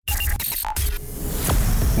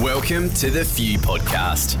Welcome to the Few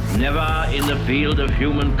podcast. Never in the field of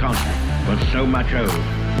human contact was so much owed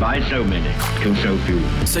by so many to so few.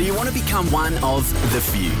 So you want to become one of the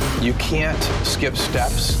few. You can't skip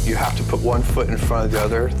steps. You have to put one foot in front of the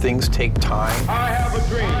other. Things take time. I have a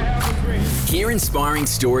dream. Hear inspiring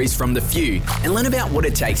stories from the few and learn about what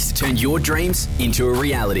it takes to turn your dreams into a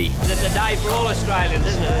reality. It's a day for all Australians,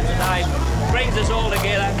 isn't it? It's a day that brings us all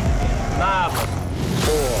together. Marvellous.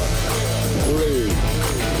 4, 3,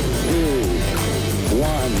 2,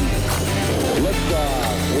 1.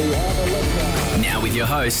 Liftoff. We have a liftoff. Now with your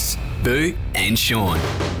hosts, Boo and Sean.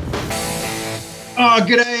 Oh,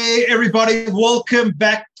 g'day everybody. Welcome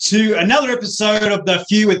back to another episode of The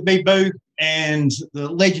Few with me, Boo, and the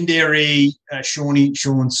legendary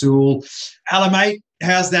Sean Sewell. Hello, mate.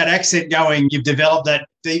 How's that accent going? You've developed that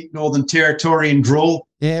deep Northern Territorian drawl.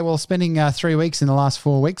 Yeah, well, spending 3 weeks in the last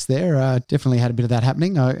 4 weeks there, definitely had a bit of that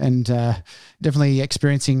happening, and definitely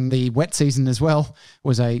experiencing the wet season as well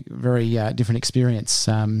was a very different experience.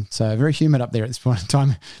 So very humid up there at this point in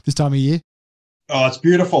time, this time of year. Oh, it's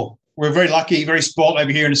beautiful. We're very lucky, very spoilt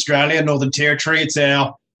over here in Australia, Northern Territory. It's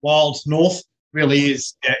our wild north, really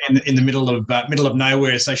is in the middle of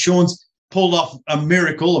nowhere. So Sean's pulled off a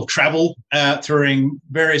miracle of travel through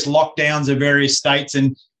various lockdowns of various states,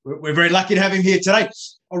 and we're very lucky to have him here today.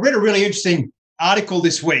 I read a really interesting article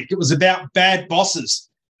this week. It was about bad bosses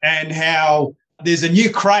and how there's a new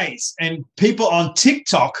craze, and people on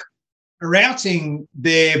TikTok are outing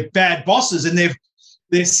their bad bosses, and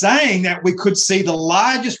they're saying that we could see the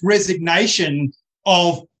largest resignation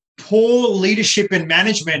of poor leadership and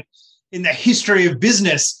management in the history of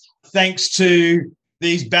business, thanks to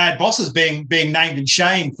these bad bosses being named and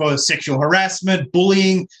shamed for sexual harassment,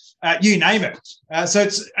 bullying, you name it. So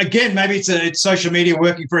it's social media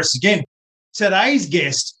working for us again. Today's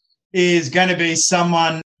guest is going to be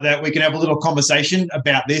someone that we can have a little conversation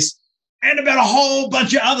about this and about a whole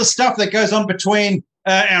bunch of other stuff that goes on between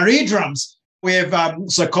our eardrums. We have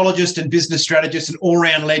psychologist and business strategist and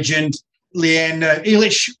all-round legend, Leanne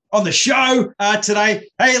Elich, on the show today.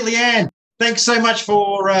 Hey, Leanne, thanks so much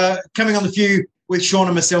for coming on The Few with Sean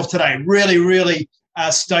and myself today. Really, really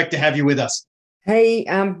stoked to have you with us. Hey,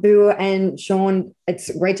 Boo and Sean,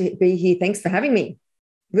 it's great to be here. Thanks for having me.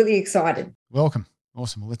 Really excited. Welcome.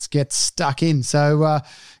 Awesome. Well, let's get stuck in. So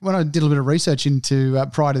when I did a little bit of research into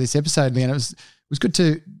prior to this episode, Leanne, it was good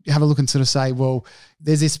to have a look and sort of say, well,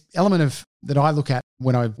 there's this element of that I look at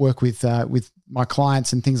when I work with my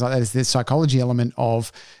clients and things like that, is this psychology element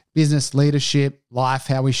of business, leadership, life,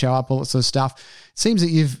 how we show up, all that sort of stuff. It seems that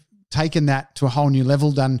you've taken that to a whole new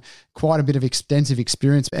level, done quite a bit of extensive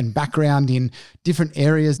experience and background in different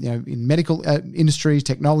areas, in medical industry,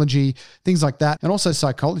 technology, things like that, and also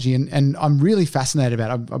psychology. And I'm really fascinated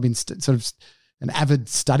about it. I've been sort of an avid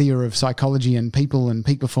studier of psychology and people and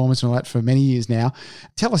peak performance and all that for many years now.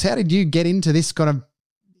 Tell us, how did you get into this kind of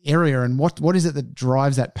area, and what is it that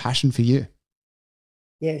drives that passion for you?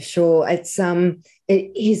 Yeah, sure. It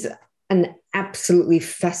is an absolutely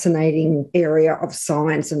fascinating area of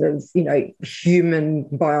science and of, human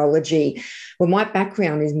biology. Well, my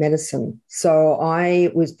background is medicine. So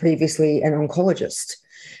I was previously an oncologist.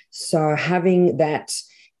 So having that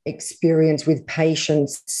experience with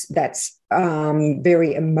patients that's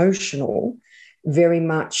very emotional, very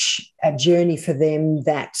much a journey for them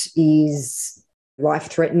that is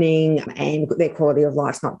life-threatening, and their quality of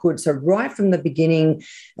life's not good. So right from the beginning,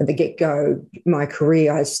 at the get-go, my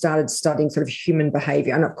career, I started studying sort of human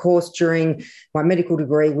behaviour. And of course, during my medical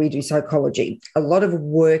degree, we do psychology. A lot of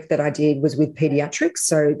work that I did was with paediatrics,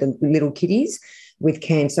 so the little kiddies with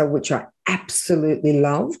cancer, which I absolutely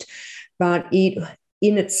loved. But it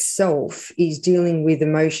in itself is dealing with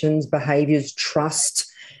emotions, behaviours, trust,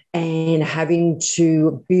 and having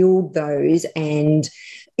to build those, and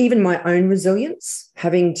even my own resilience,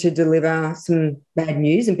 having to deliver some bad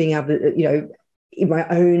news and being able to, in my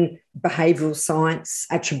own behavioural science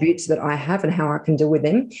attributes that I have and how I can deal with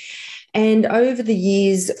them. And over the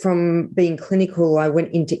years from being clinical, I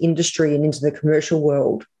went into industry and into the commercial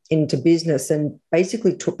world, into business, and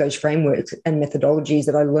basically took those frameworks and methodologies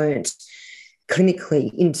that I learned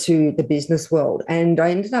clinically into the business world. And I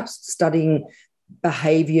ended up studying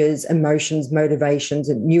behaviors, emotions, motivations,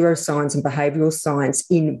 and neuroscience and behavioral science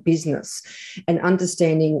in business, and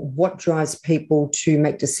understanding what drives people to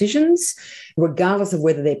make decisions, regardless of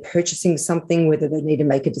whether they're purchasing something, whether they need to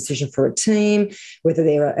make a decision for a team, whether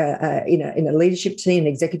they're in a leadership team, an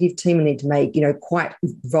executive team, and need to make quite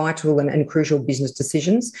vital and crucial business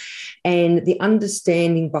decisions, and the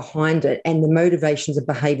understanding behind it and the motivations and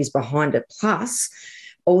behaviors behind it, plus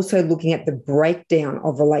Also looking at the breakdown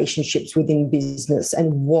of relationships within business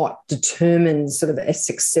and what determines sort of a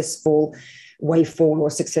successful way forward or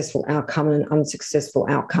a successful outcome and an unsuccessful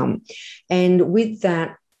outcome. And with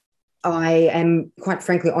that, I am quite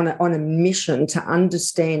frankly on a mission to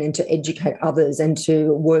understand and to educate others and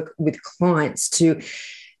to work with clients to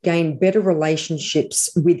gain better relationships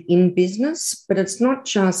within business. But it's not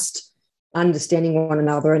just understanding one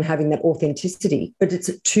another and having that authenticity, but it's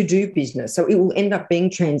to do business. So it will end up being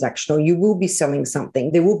transactional. You will be selling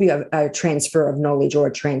something. There will be a transfer of knowledge or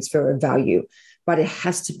a transfer of value, but it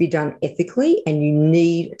has to be done ethically, and you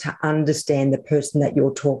need to understand the person that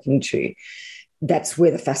you're talking to. That's where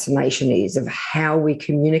the fascination is of how we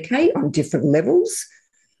communicate on different levels.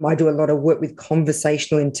 I do a lot of work with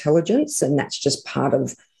conversational intelligence, and that's just part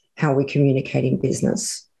of how we communicate in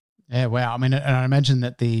business. Yeah, wow. I mean, and I imagine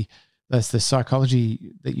that the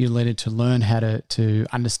psychology that you needed to learn how to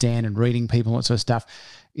understand and reading people and that sort of stuff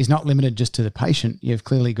is not limited just to the patient. You've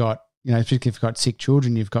clearly got, if you've got sick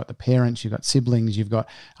children, you've got the parents, you've got siblings, you've got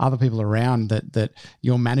other people around that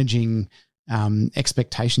you're managing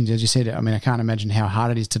expectations. As you said, I mean, I can't imagine how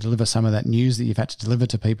hard it is to deliver some of that news that you've had to deliver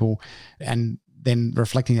to people, and then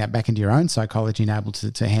reflecting that back into your own psychology and able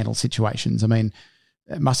to handle situations. I mean,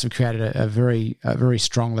 it must have created a very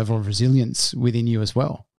strong level of resilience within you as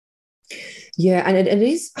well. Yeah, and it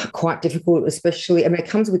is quite difficult, especially, I mean, it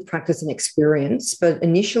comes with practice and experience, but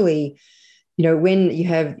initially, when you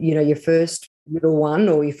have, your first little one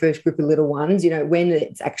or your first group of little ones, when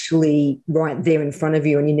it's actually right there in front of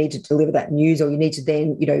you and you need to deliver that news, or you need to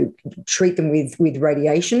then, treat them with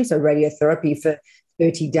radiation, so radiotherapy for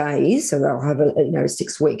 30 days. So they'll have a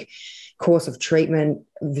 6-week course of treatment,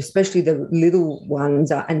 especially the little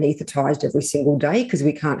ones are anaesthetized every single day because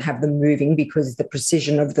we can't have them moving because the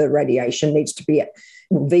precision of the radiation needs to be,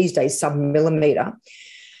 these days, sub-millimeter.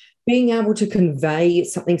 Being able to convey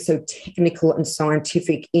something so technical and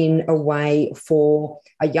scientific in a way for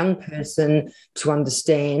a young person to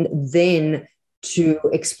understand, then to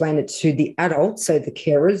explain it to the adults, so the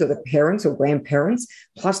carers or the parents or grandparents,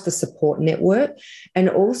 plus the support network, and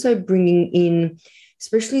also bringing in,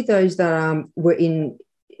 especially those that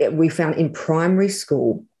we found in primary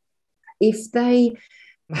school, if they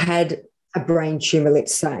had a brain tumor,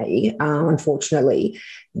 let's say, unfortunately,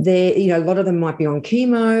 a lot of them might be on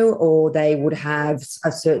chemo, or they would have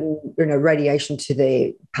a certain, radiation to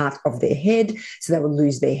their part of their head, so they would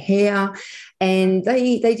lose their hair. And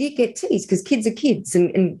they did get teased because kids are kids,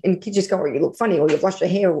 and kids just go, oh, you look funny, or you've lost your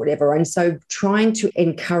hair or whatever. And so trying to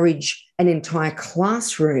encourage an entire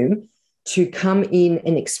classroom to come in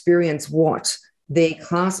and experience what their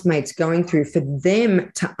classmates going through, for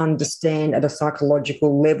them to understand at a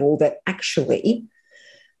psychological level that actually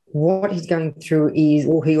what he's going through is,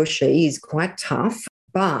 or he or she is, quite tough,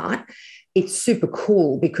 but it's super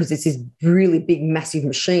cool because it's this really big, massive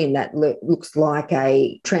machine that looks like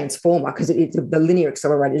a transformer, because the linear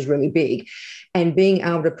accelerator is really big, and being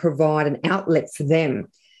able to provide an outlet for them,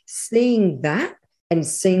 seeing that and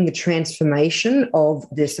seeing the transformation of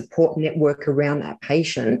the support network around that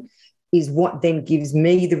patient is what then gives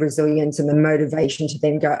me the resilience and the motivation to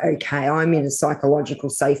then go, okay, I'm in a psychological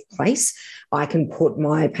safe place. I can put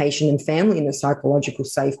my patient and family in a psychological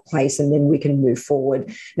safe place, and then we can move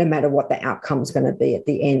forward no matter what the outcome is going to be at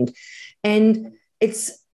the end. And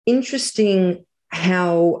it's interesting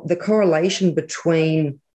how the correlation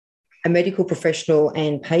between a medical professional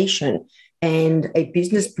and patient and a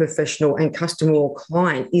business professional and customer or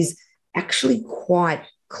client is actually quite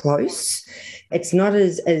close. It's not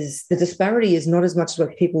as the disparity is not as much as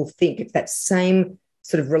what people think. It's that same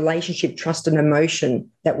sort of relationship, trust and emotion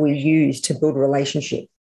that we use to build a relationship.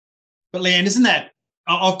 But Leanne, isn't that,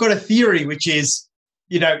 I've got a theory, which is,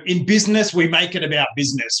 in business, we make it about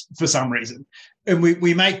business for some reason. And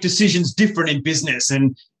we make decisions different in business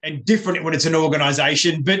and different when it's an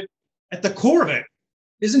organization. But at the core of it,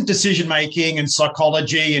 isn't decision-making and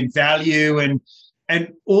psychology and value and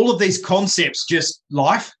all of these concepts just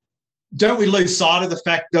life? Don't we lose sight of the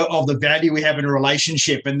fact of the value we have in a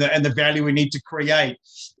relationship and the value we need to create?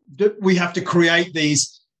 We have to create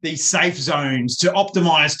these safe zones to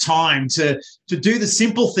optimize time, to do the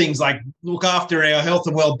simple things like look after our health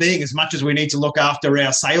and well-being as much as we need to look after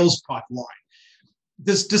our sales pipeline.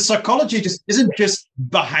 Does psychology isn't just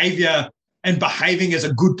behavior and behaving as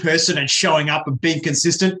a good person and showing up and being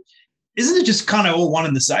consistent? Isn't it just kind of all one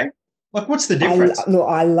and the same? Like, what's the difference?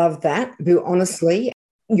 I love that. But honestly,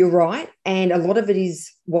 you're right. And a lot of it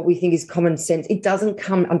is what we think is common sense. It doesn't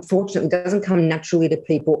come, unfortunately, naturally to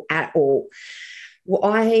people at all. Well,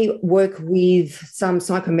 I work with some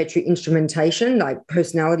psychometric instrumentation, like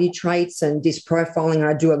personality traits and disc profiling.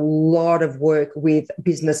 I do a lot of work with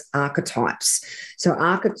business archetypes. So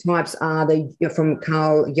archetypes are from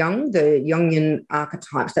Carl Jung, the Jungian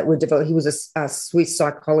archetypes that were developed. He was a Swiss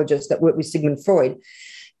psychologist that worked with Sigmund Freud.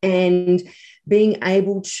 And being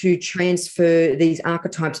able to transfer these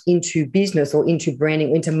archetypes into business or into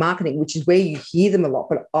branding, into marketing, which is where you hear them a lot,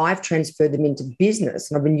 but I've transferred them into business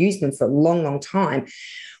and I've been using them for a long, long time,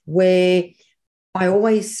 where I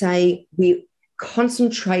always say we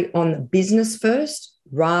concentrate on the business first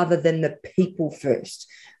rather than the people first.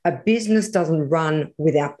 A business doesn't run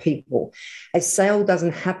without people. A sale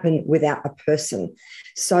doesn't happen without a person.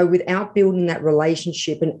 So without building that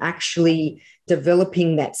relationship and actually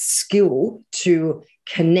developing that skill to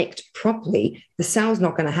connect properly, the sale's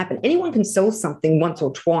not going to happen. Anyone can sell something once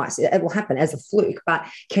or twice. It will happen as a fluke, but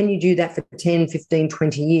can you do that for 10, 15,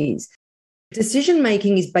 20 years?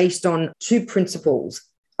 Decision-making is based on two principles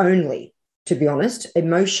only, to be honest,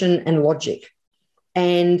 emotion and logic.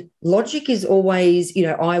 And logic is always,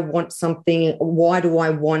 I want something. Why do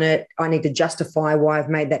I want it? I need to justify why I've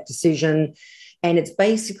made that decision. And it's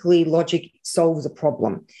basically logic solves a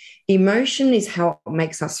problem. Emotion is how it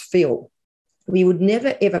makes us feel. We would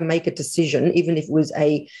never, ever make a decision, even if it was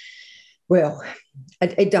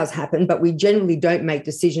it does happen, but we generally don't make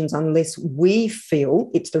decisions unless we feel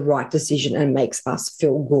it's the right decision and makes us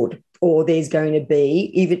feel good. Or there's going to be,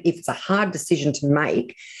 even if it's a hard decision to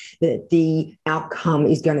make, that the outcome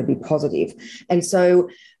is going to be positive. And so,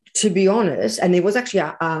 to be honest, and there was actually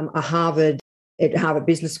a Harvard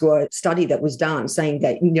Business School study that was done saying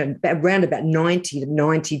that around about 90 to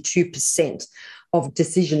 92% of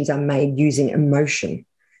decisions are made using emotion,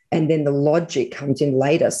 and then the logic comes in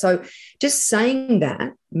later. So just saying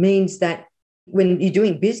that means that when you're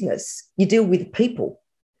doing business, you deal with people.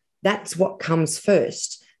 That's what comes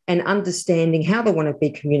first. And understanding how they want to be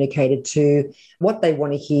communicated to, what they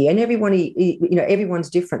want to hear. And everyone's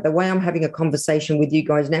different. The way I'm having a conversation with you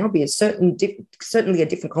guys now will be certainly a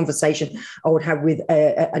different conversation I would have with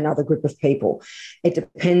another group of people. It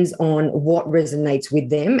depends on what resonates with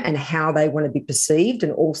them and how they want to be perceived,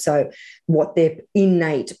 and also what their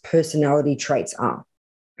innate personality traits are.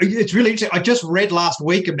 It's really interesting. I just read last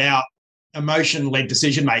week about emotion-led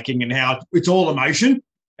decision-making and how it's all emotion,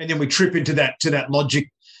 and then we trip into that logic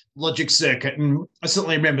circuit. And I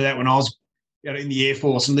certainly remember that when I was in the Air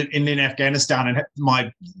Force and in Afghanistan, and had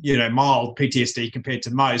my mild PTSD compared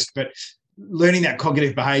to most, but learning that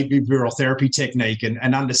cognitive behavioral therapy technique and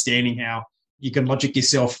understanding how you can logic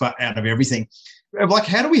yourself out of everything. Like,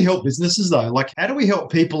 how do we help businesses though? Like, how do we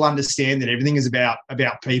help people understand that everything is about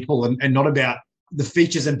people and not about the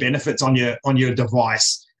features and benefits on your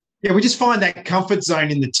device? Yeah, we just find that comfort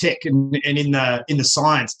zone in the tech and in the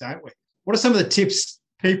science, don't we? What are some of the tips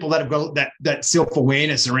people that have got that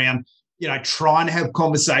self-awareness around, trying to have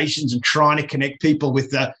conversations and trying to connect people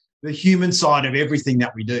with the human side of everything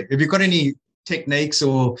that we do? Have you got any techniques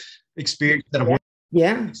or experience that have worked?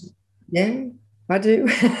 Yeah, I do.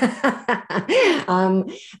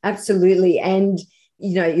 Absolutely. And,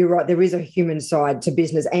 you're right, there is a human side to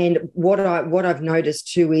business. And what I've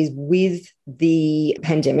noticed too is with the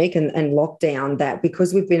pandemic and lockdown, that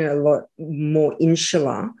because we've been a lot more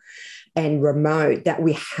insular and remote, that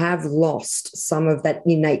we have lost some of that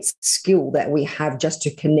innate skill that we have just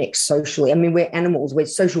to connect socially. I mean, we're animals, we're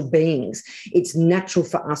social beings. It's natural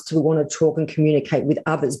for us to want to talk and communicate with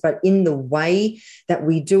others, but in the way that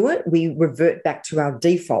we do it, we revert back to our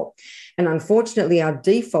default. And unfortunately, our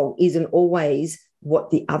default isn't always what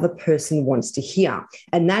the other person wants to hear.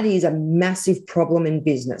 And that is a massive problem in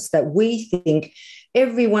business, that we think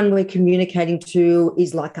everyone we're communicating to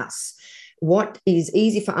is like us. What is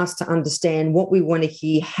easy for us to understand, what we want to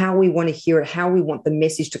hear, how we want to hear it, how we want the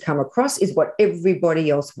message to come across is what everybody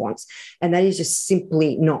else wants. And that is just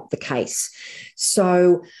simply not the case.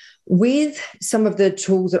 So with some of the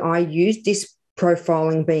tools that I use, disc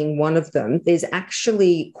profiling being one of them, there's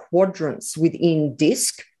actually quadrants within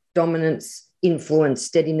disc: dominance, influence,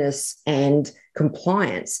 steadiness, and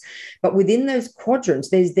compliance. But within those quadrants,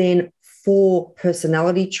 there's then 4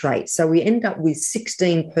 personality traits. So we end up with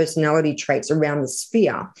 16 personality traits around the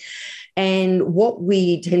sphere. And what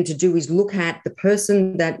we tend to do is look at the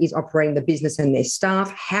person that is operating the business and their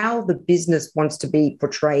staff, how the business wants to be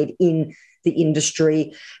portrayed in the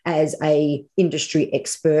industry as an industry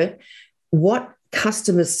expert, what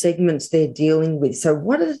customer segments they're dealing with. So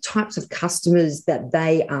what are the types of customers that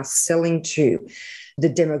they are selling to? The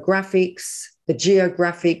demographics, the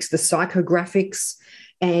geographics, the psychographics,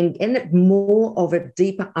 and more of a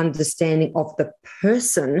deeper understanding of the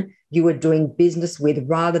person you are doing business with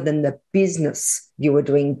rather than the business you are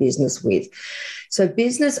doing business with. So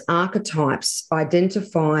business archetypes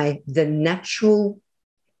identify the natural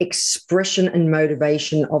expression and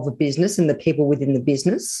motivation of a business and the people within the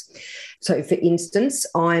business. So for instance,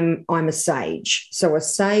 I'm a sage. So a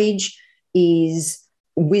sage is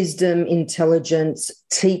wisdom, intelligence,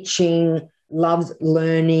 teaching, loves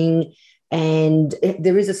learning, and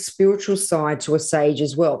there is a spiritual side to a sage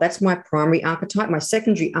as well. That's my primary archetype. My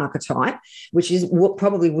secondary archetype, which is what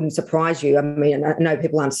probably wouldn't surprise you. I mean, I know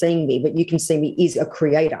people aren't seeing me, but you can see me, is a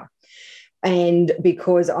creator. And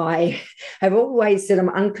because I have always said I'm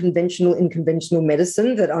unconventional in conventional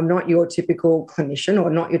medicine, that I'm not your typical clinician or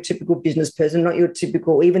not your typical business person, not your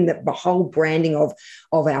typical, even the whole branding of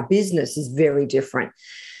our business is very different.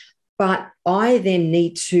 But I then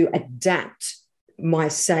need to adapt my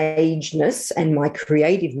sageness and my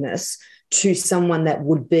creativeness to someone that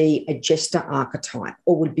would be a jester archetype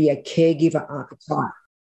or would be a caregiver archetype.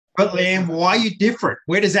 But Leanne, why are you different?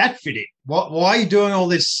 Where does that fit in? Why are you doing all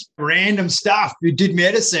this random stuff? You did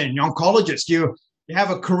medicine, you're an oncologist, you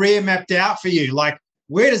have a career mapped out for you. Like,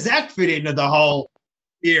 where does that fit into the whole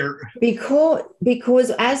here?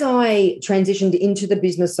 Because as I transitioned into the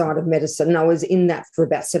business side of medicine, I was in that for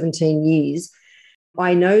about 17 years,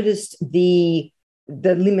 I noticed the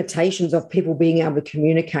limitations of people being able to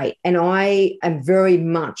communicate. And I am very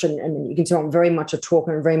much, and you can tell I'm very much a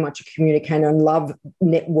talker and very much a communicator and love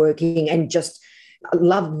networking and just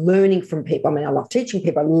love learning from people. I mean, I love teaching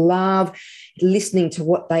people. I love listening to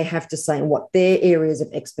what they have to say and what their areas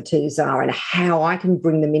of expertise are and how I can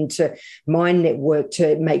bring them into my network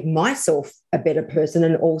to make myself a better person,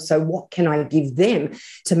 and also what can I give them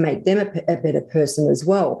to make them a better person as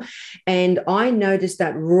well. And I noticed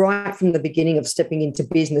that right from the beginning of stepping into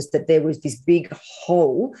business, that there was this big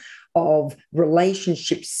hole of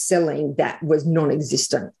relationship selling that was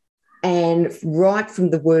non-existent. And right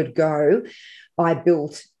from the word go, I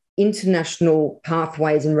built international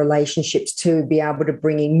pathways and relationships to be able to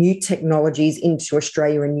bring in new technologies into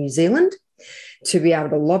Australia and New Zealand, to be able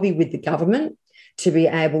to lobby with the government, to be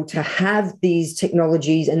able to have these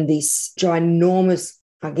technologies and this ginormous,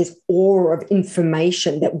 I guess, aura of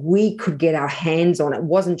information that we could get our hands on. It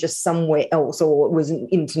wasn't just somewhere else, or it was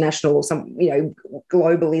international or some,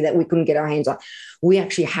 globally that we couldn't get our hands on. We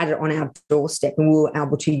actually had it on our doorstep and we were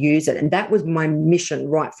able to use it. And that was my mission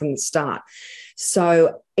right from the start.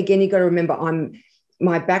 So again, you got to remember, I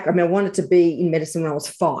wanted to be in medicine when I was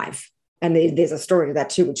 5. And there's a story to that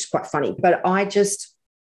too, which is quite funny. But I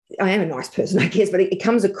am a nice person, I guess, but it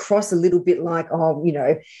comes across a little bit like,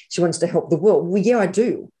 she wants to help the world. Well, yeah, I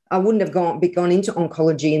do. I wouldn't have gone into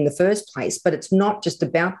oncology in the first place, but it's not just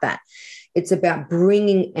about that. It's about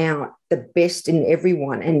bringing out the best in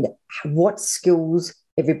everyone and what skills.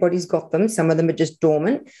 Everybody's got them. Some of them are just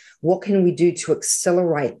dormant. What can we do to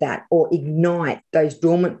accelerate that or ignite those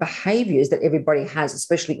dormant behaviors that everybody has,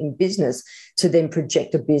 especially in business, to then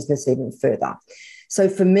project a business even further? So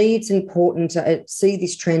for me, it's important to see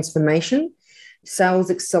this transformation,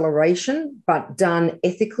 sales acceleration, but done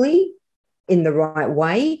ethically in the right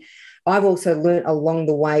way. I've also learned along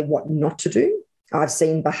the way what not to do. I've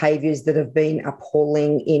seen behaviors that have been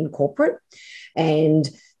appalling in corporate, and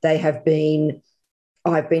I've been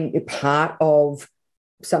a part of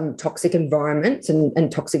some toxic environments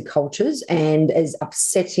and toxic cultures, and as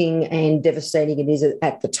upsetting and devastating it is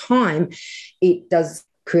at the time, it does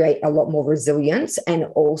create a lot more resilience and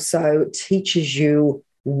also teaches you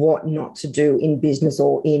what not to do in business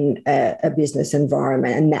or in a business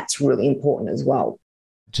environment. And that's really important as well.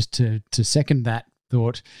 Just to second that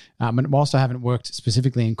thought, and whilst I haven't worked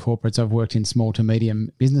specifically in corporates, I've worked in small to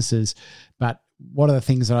medium businesses, but one of the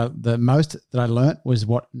things that I learnt was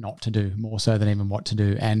what not to do, more so than even what to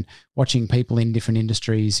do. And watching people in different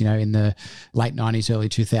industries, in the late 90s, early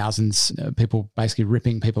 2000s, people basically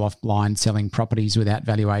ripping people off blind, selling properties without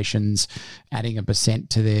valuations, adding a %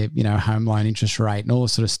 to their, home loan interest rate and all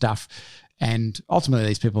this sort of stuff. And ultimately,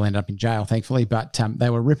 these people ended up in jail, thankfully, but they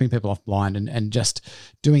were ripping people off blind and just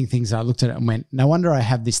doing things. I looked at it and went, no wonder I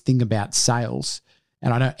have this thing about sales.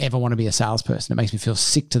 And I don't ever want to be a salesperson. It makes me feel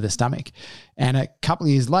sick to the stomach. And a couple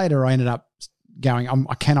of years later, I ended up going,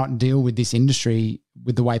 I cannot deal with this industry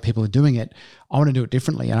with the way people are doing it. I want to do it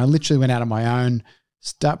differently. And I literally went out on my own,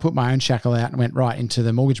 put my own shackle out and went right into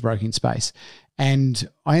the mortgage broking space. And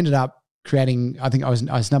I ended up creating, I think I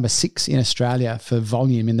was number 6 in Australia for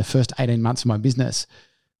volume in the first 18 months of my business,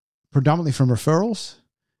 predominantly from referrals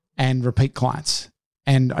and repeat clients.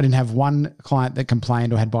 And I didn't have one client that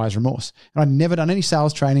complained or had buyer's remorse. And I'd never done any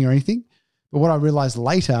sales training or anything, But what I realized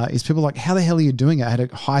later is people are like, how the hell are you doing it? I had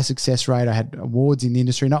a high success rate. I had awards in the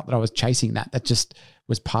industry. Not that I was chasing that. That just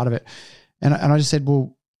was part of it. And I just said,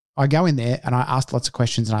 well, I go in there and I ask lots of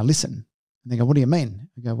questions and I listen. And they go, what do you mean?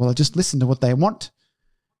 I go, well, I just listen to what they want.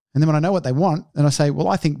 And then when I know what they want, then I say, well,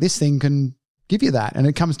 I think this thing can give you that. And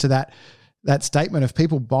it comes to that statement of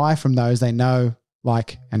people buy from those they know,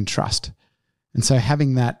 like, and trust. And so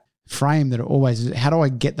having that frame that always is, how do I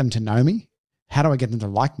get them to know me? How do I get them to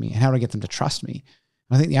like me? And how do I get them to trust me?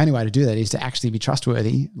 And I think the only way to do that is to actually be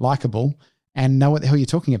trustworthy, likable, and know what the hell you're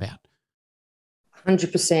talking about.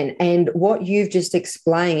 100%. And what you've just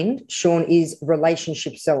explained, Sean, is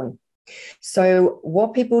relationship selling. So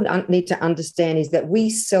what people need to understand is that we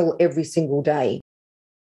sell every single day.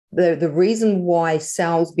 The reason why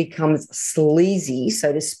sales becomes sleazy,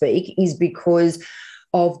 so to speak, is because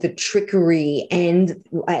of the trickery and,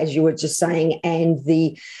 as you were just saying, and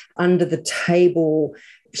the under the table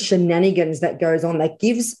shenanigans that goes on that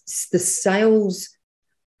gives the sales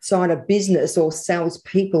side of business or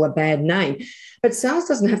salespeople a bad name. But sales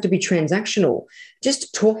doesn't have to be transactional.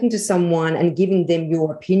 Just talking to someone and giving them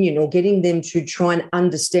your opinion or getting them to try and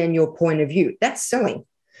understand your point of view, that's selling.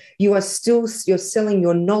 You're selling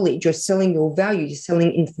your knowledge, you're selling your value, you're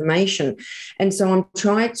selling information. And so I'm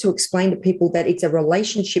trying to explain to people that it's a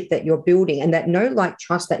relationship that you're building, and that know, like,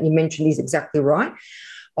 trust that you mentioned is exactly right.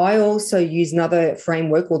 I also use another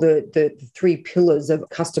framework, or the 3 pillars of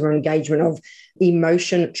customer engagement, of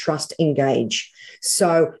emotion, trust, engage.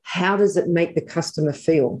 So how does it make the customer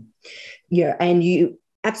feel? Yeah, and you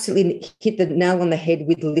absolutely hit the nail on the head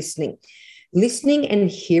with listening. Listening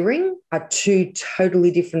and hearing are 2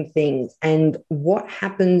 totally different things. And what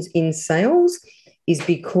happens in sales is,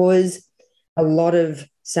 because a lot of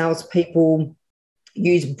salespeople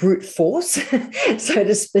use brute force, so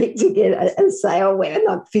to speak, to get a sale, where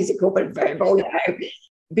not physical but verbal,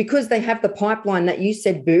 because they have the pipeline that you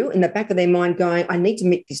said, Boo, in the back of their mind going, I need to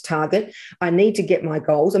meet this target. I need to get my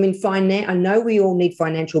goals. I mean, I know we all need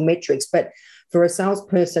financial metrics, but for a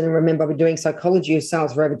salesperson, and remember, I've been doing psychology of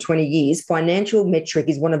sales for over 20 years, financial metric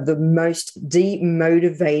is one of the most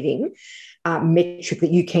demotivating metric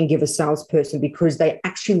that you can give a salesperson, because they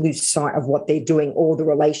actually lose sight of what they're doing, or the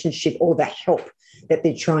relationship, or the help that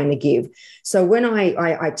they're trying to give. So when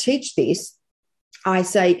I teach this, I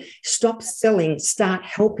say, stop selling, start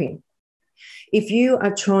helping. If you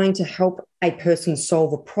are trying to help a person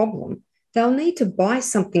solve a problem, they'll need to buy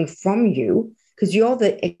something from you, because you're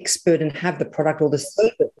the expert and have the product or the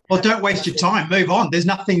service. Well, don't waste your time. Move on. There's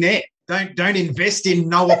nothing there. Don't invest in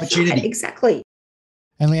no opportunity. Right, exactly.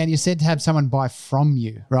 And Leanne, you said to have someone buy from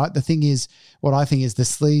you, right? The thing is, what I think is the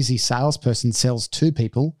sleazy salesperson sells to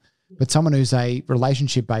people, but someone who's a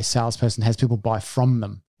relationship-based salesperson has people buy from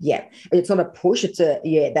them. Yeah, it's not a push. It's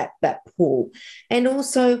that pull. And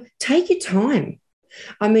also take your time.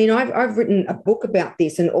 I mean, I've written a book about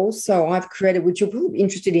this, and also I've created, which you're probably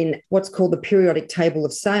interested in, what's called the periodic table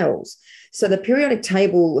of sales. So the periodic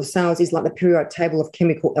table of sales is like the periodic table of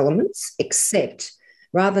chemical elements, except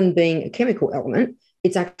rather than being a chemical element,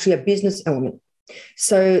 it's actually a business element.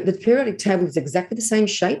 So the periodic table is exactly the same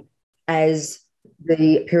shape as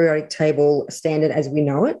the periodic table standard as we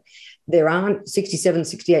know it. There aren't 67,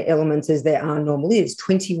 68 elements as there are normally. It's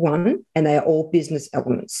 21, and they are all business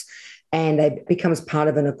elements. And they become part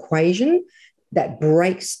of an equation that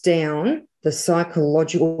breaks down the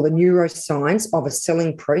psychological, the neuroscience of a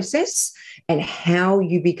selling process, and how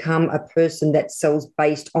you become a person that sells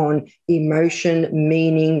based on emotion,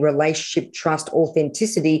 meaning, relationship, trust,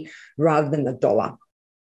 authenticity, rather than the dollar.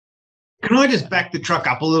 Can I just back the truck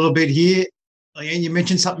up a little bit here? Leanne, you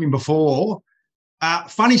mentioned something before.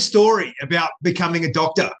 Funny story about becoming a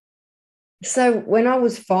doctor. So when I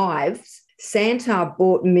was 5, Santa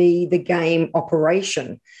bought me the game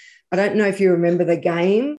Operation. I don't know if you remember the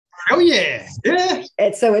game. Oh, yeah. Yeah.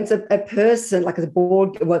 And so it's a person, like a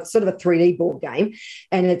board, well, it's sort of a 3D board game,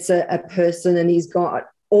 and it's a person, and he's got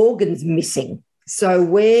organs missing. So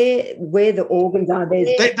where the organs are,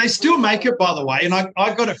 they still make it, by the way, and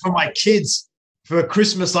I got it for my kids for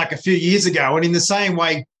Christmas like a few years ago. And in the same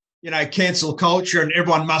way, cancel culture and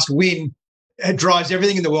everyone must win, it drives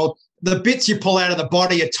everything in the world. The bits you pull out of the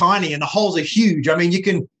body are tiny and the holes are huge. I mean, you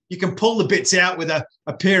can pull the bits out with a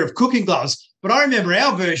pair of cooking gloves. But I remember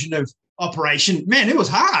our version of Operation, man, it was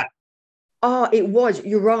hard. Oh, it was.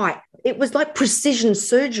 You're right. It was like precision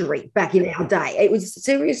surgery back in our day. It was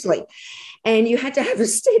seriously. And you had to have a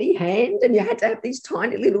steady hand, and you had to have these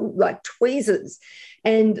tiny little like tweezers.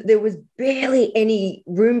 And there was barely any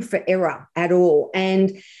room for error at all.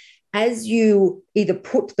 And as you either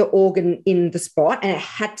put the organ in the spot, and it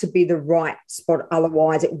had to be the right spot,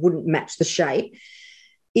 otherwise it wouldn't match the shape,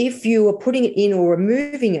 if you were putting it in or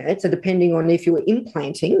removing it, so depending on if you were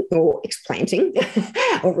implanting or explanting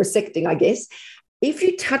or resecting, I guess, if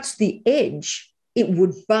you touched the edge, it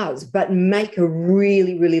would buzz, but make a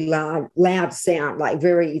really, really loud sound, like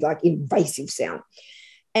very like invasive sound.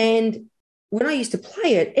 And when I used to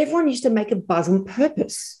play it, everyone used to make a buzz on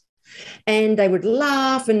purpose. And they would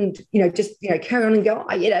laugh and, just, carry on and go,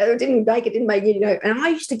 it didn't make it. And I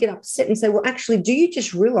used to get upset and say, well, actually, do you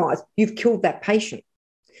just realize you've killed that patient?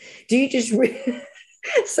 Do you just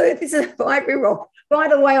So this is a 5-year-old. By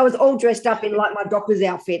the way, I was all dressed up in like my doctor's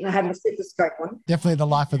outfit and I had my stethoscope on. Definitely the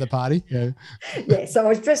life of the party. Yeah. Yeah. So I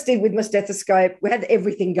was dressed in with my stethoscope. We had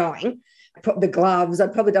everything going. I put the gloves.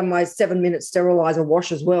 I'd probably done my 7-minute sterilizer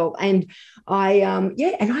wash as well. And and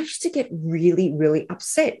I used to get really, really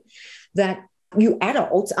upset that you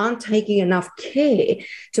adults aren't taking enough care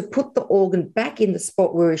to put the organ back in the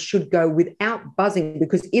spot where it should go without buzzing,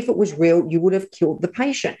 because if it was real, you would have killed the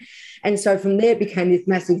patient. And so from there it became this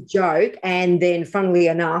massive joke. And then funnily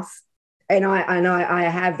enough, and I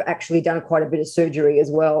have actually done quite a bit of surgery as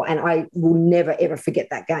well, and I will never, ever forget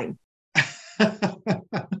that game.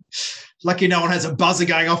 Lucky no one has a buzzer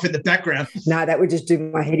going off in the background. No, that would just do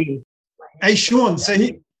my head in. Hey, Sean, so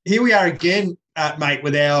here we are again, mate,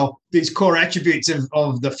 with these core attributes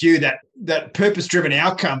of the few, that purpose-driven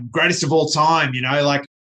outcome, greatest of all time, like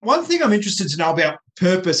one thing I'm interested to know about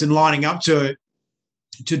purpose and lining up to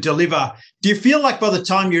deliver. Do you feel like by the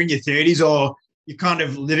time you're in your 30s or you're kind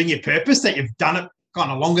of living your purpose that you've done it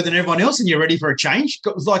kind of longer than everyone else and you're ready for a change?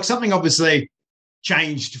 It was like something obviously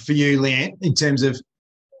changed for you, Leanne, in terms of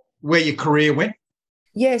where your career went.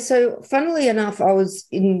 Yeah, so funnily enough, I was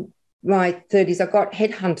in my 30s. I got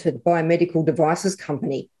headhunted by a medical devices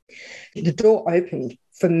company. The door opened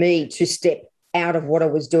for me to step out of what I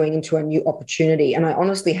was doing into a new opportunity. And I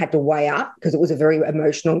honestly had to weigh up, because it was a very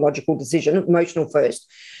emotional, logical decision, emotional first,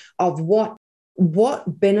 of what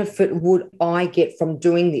benefit would I get from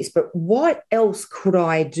doing this? But what else could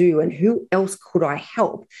I do and who else could I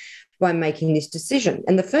help by making this decision?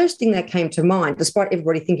 And the first thing that came to mind, despite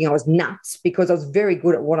everybody thinking I was nuts, because I was very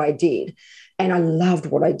good at what I did and I loved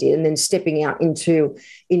what I did, and then stepping out into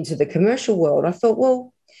the commercial world, I thought,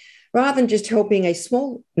 well, rather than just helping a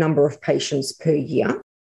small number of patients per year,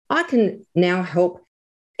 I can now help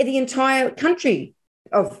the entire country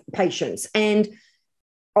of patients. And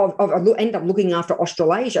I ended up looking after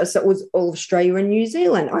Australasia, so it was all of Australia and New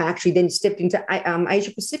Zealand. I actually then stepped into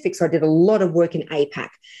Asia Pacific, so I did a lot of work in APAC, a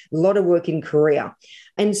lot of work in Korea.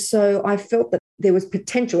 And so I felt that there was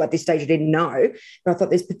potential. At this stage I didn't know, but I thought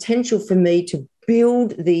there's potential for me to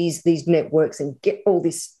build these networks and get all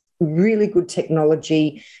this really good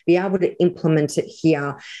technology, be able to implement it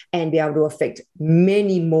here and be able to affect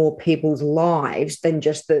many more people's lives than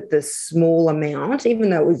just the small amount,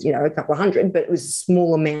 even though it was, a couple of hundred, but it was a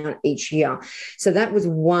small amount each year. So that was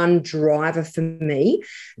one driver for me,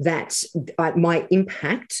 that my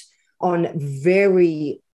impact on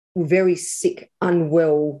very, very sick,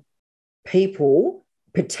 unwell people,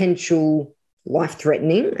 potential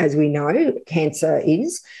life-threatening, as we know, cancer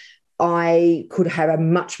is, I could have a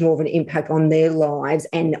much more of an impact on their lives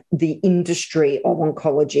and the industry of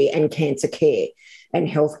oncology and cancer care and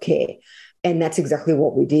healthcare. And that's exactly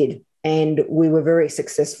what we did. And we were very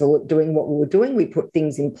successful at doing what we were doing. We put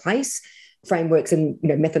things in place, frameworks and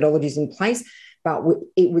methodologies in place, but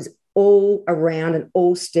it was all around and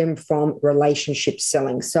all stemmed from relationship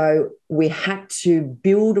selling. So we had to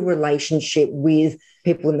build a relationship with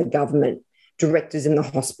people in the government, directors in the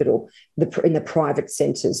hospital, in the private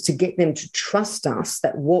centres, to get them to trust us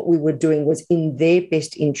that what we were doing was in their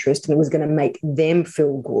best interest and it was going to make them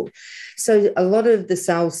feel good. So a lot of the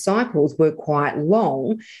sales cycles were quite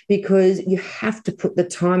long, because you have to put the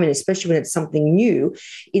time in, especially when it's something new,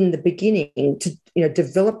 in the beginning, to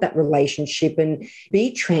develop that relationship and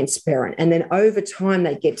be transparent. And then over time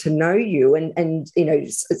they get to know you, and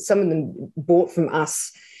some of them bought from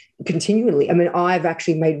us continually. I mean, I've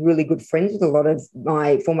actually made really good friends with a lot of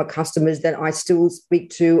my former customers that I still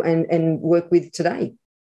speak to and work with today.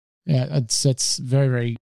 Yeah, it's very,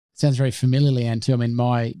 very, sounds very familiar, Leanne, too. I mean,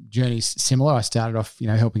 my journey's similar. I started off,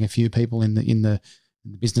 helping a few people in the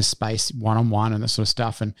business space one-on-one and that sort of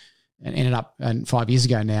stuff, and ended up, and 5 years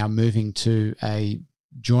ago now, moving to a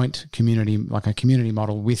joint community, like a community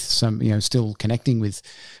model with some, still connecting with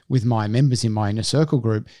my members in my inner circle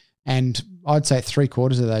group. And I'd say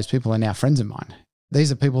 3/4 of those people are now friends of mine.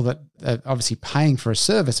 These are people that are obviously paying for a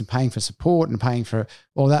service and paying for support and paying for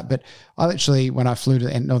all that. But I literally, when I flew to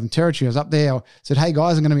the Northern Territory, I was up there, I said, hey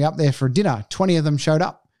guys, I'm going to be up there for dinner. 20 of them showed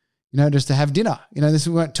up, just to have dinner. We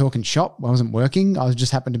weren't talking shop. I wasn't working. I was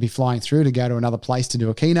just happened to be flying through to go to another place to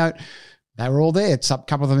do a keynote. they were all there. A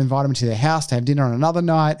couple of them invited me to their house to have dinner on another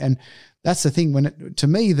night. And that's the thing, to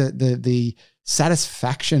me, the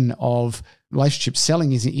satisfaction of relationship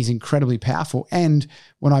selling is incredibly powerful. And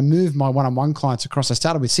when I moved my one-on-one clients across, I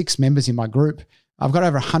started with 6 members in my group. I've got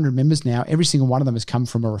over 100 members now. Every single one of them has come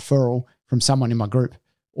from a referral from someone in my group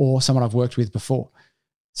or someone I've worked with before.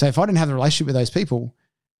 So if I didn't have the relationship with those people,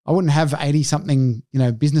 I wouldn't have 80-something,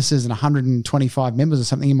 businesses and 125 members or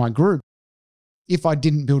something in my group if I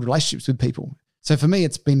didn't build relationships with people. So for me,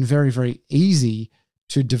 it's been very, very easy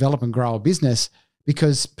to develop and grow a business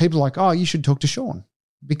because people are like, oh, you should talk to Sean,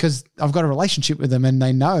 because I've got a relationship with them and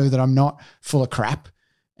they know that I'm not full of crap.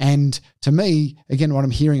 And to me, again, what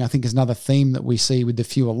I'm hearing, I think, is another theme that we see with the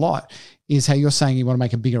Few a lot, is how you're saying you want to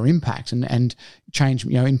make a bigger impact and change,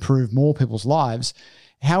 improve more people's lives.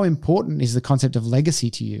 How important is the concept of legacy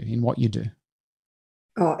to you in what you do?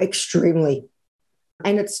 Oh, extremely.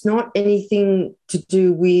 And it's not anything to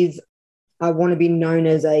do with, I want to be known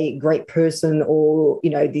as a great person or,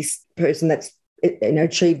 this person that's,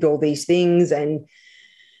 achieved all these things. And,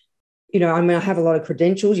 I have a lot of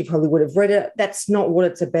credentials. You probably would have read it. That's not what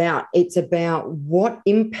it's about. It's about what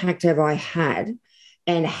impact have I had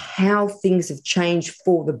and how things have changed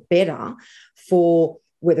for the better, for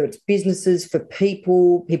whether it's businesses, for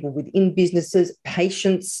people within businesses,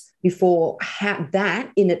 patients, before how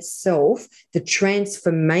that in itself, the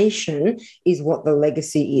transformation is what the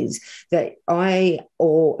legacy is, that I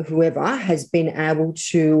or whoever has been able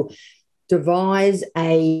to devise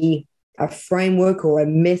a framework or a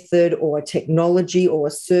method or a technology or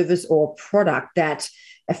a service or a product that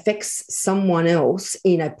affects someone else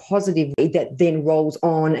in a positive way that then rolls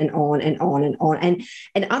on and on and on and on.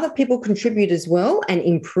 And other people contribute as well and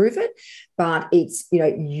improve it. But it's,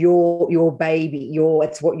 your baby,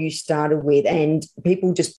 it's what you started with. And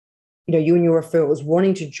people just, you and your referrals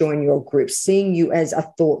wanting to join your group, seeing you as a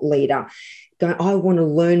thought leader, going, I want to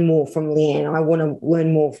learn more from Leanne. I want to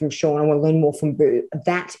learn more from Sean. I want to learn more from Boo.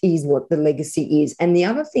 That is what the legacy is. And the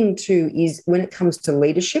other thing too is when it comes to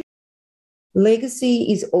leadership,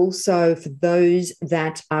 legacy is also for those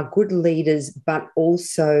that are good leaders, but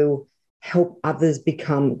also help others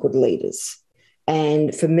become good leaders.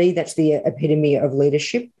 And for me, that's the epitome of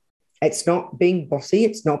leadership. It's not being bossy.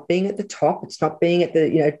 It's not being at the top. It's not being at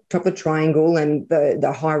the top of the triangle and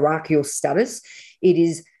the hierarchical status. It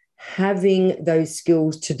is having those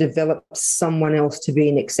skills to develop someone else to be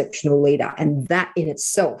an exceptional leader. And that in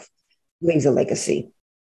itself leaves a legacy.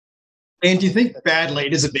 And do you think bad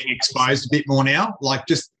leaders are being exposed a bit more now? Like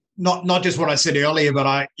just not just what I said earlier,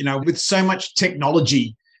 but with so much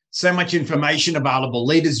technology, so much information available,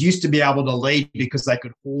 leaders used to be able to lead because they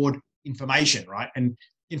could hoard information, right? And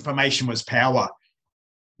information was power.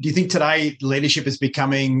 Do you think today leadership is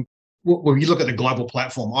becoming, well, you look at the global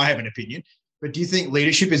platform, I have an opinion, but do you think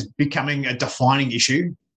leadership is becoming a defining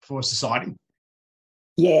issue for society?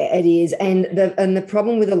 Yeah, it is. And the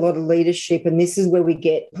problem with a lot of leadership, and this is where we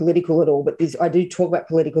get political at all, but I do talk about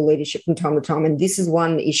political leadership from time to time. And this is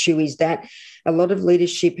one issue, is that a lot of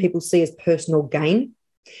leadership people see as personal gain.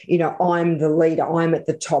 I'm the leader, I'm at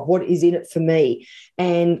the top. What is in it for me?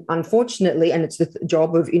 And unfortunately, and it's the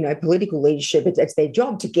job of, political leadership, it's their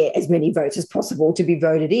job to get as many votes as possible to be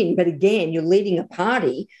voted in. But again, you're leading a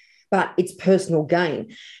party, but it's personal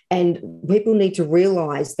gain. And people need to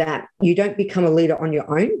realise that you don't become a leader on your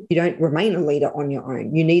own. You don't remain a leader on your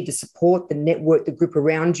own. You need the support, the network, the group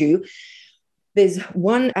around you. There's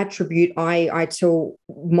one attribute I tell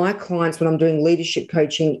my clients when I'm doing leadership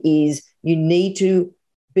coaching is you need to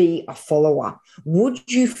be a follower. Would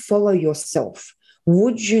you follow yourself?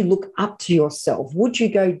 Would you look up to yourself? Would you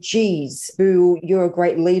go, geez, Boo, you're a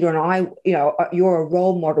great leader and you're a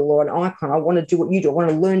role model or an icon. I want to do what you do. I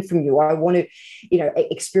want to learn from you. I want to,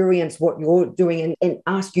 experience what you're doing and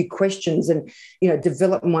ask you questions and,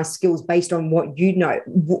 develop my skills based on what you know.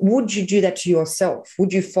 Would you do that to yourself?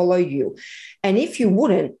 Would you follow you? And if you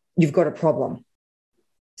wouldn't, you've got a problem.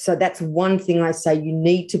 So that's one thing I say. You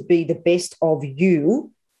need to be the best of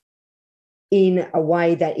you in a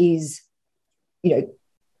way that is,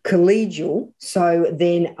 collegial, so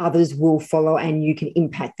then others will follow and you can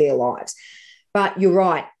impact their lives. But you're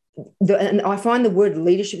right. And I find the word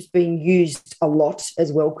leadership is being used a lot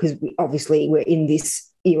as well, because obviously we're in this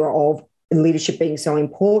era of leadership being so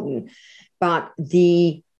important. But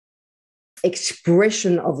the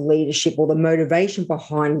expression of leadership or the motivation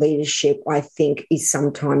behind leadership, I think, is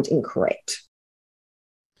sometimes incorrect.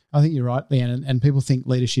 I think you're right, Leanne. And people think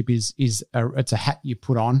leadership is it's a hat you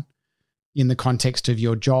put on in the context of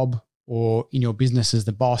your job or in your business as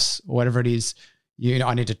the boss or whatever it is.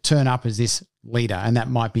 I need to turn up as this leader, and that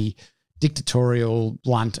might be dictatorial,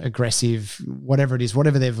 blunt, aggressive, whatever it is,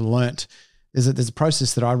 whatever they've learnt there's a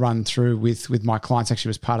process that I run through with my clients. Actually,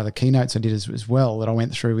 was part of the keynotes I did as well that I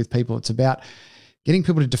went through with people. It's about getting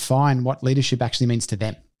people to define what leadership actually means to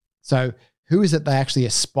them. So who is it they actually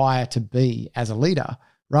aspire to be as a leader,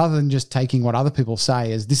 rather than just taking what other people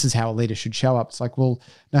say as this is how a leader should show up. It's like, well,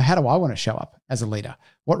 no, how do I want to show up as a leader?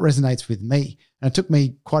 What resonates with me? And it took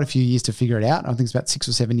me quite a few years to figure it out. I think it's about 6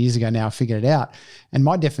 or 7 years ago now I figured it out. And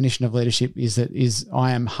my definition of leadership is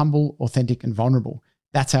I am humble, authentic, and vulnerable.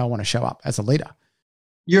 That's how I want to show up as a leader.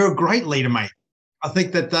 You're a great leader, mate. I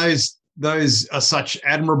think that those are such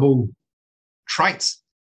admirable traits.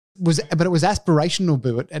 But it was aspirational,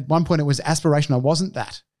 Boo. At one point it was aspirational. I wasn't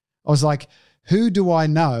that. I was like, who do I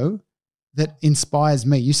know that inspires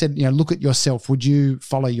me? You said, look at yourself. Would you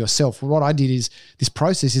follow yourself? Well, what I did is this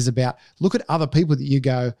process is about look at other people that you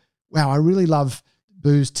go, wow, I really love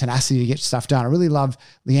Boo's tenacity to get stuff done. I really love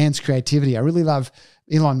Leanne's creativity. I really love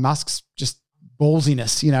Elon Musk's just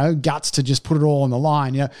ballsiness, guts to just put it all on the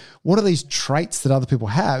line. What are these traits that other people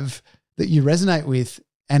have that you resonate with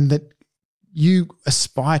and that you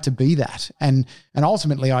aspire to be that? And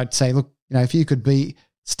ultimately I'd say, look, if you could be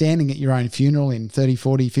standing at your own funeral in 30,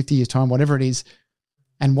 40, 50 years time, whatever it is,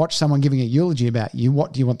 and watch someone giving a eulogy about you,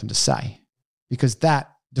 what do you want them to say? Because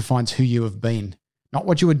that defines who you have been, not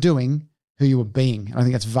what you were doing, who you were being. And I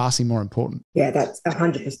think that's vastly more important. Yeah, that's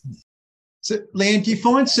 100%. So, Leanne, do you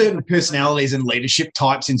find certain personalities and leadership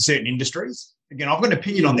types in certain industries? Again, I've got an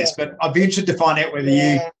opinion on this, but I'd be interested to find out whether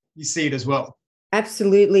you see it as well.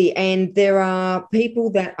 Absolutely. And there are people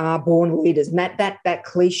that are born leaders, and that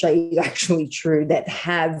cliche is actually true, that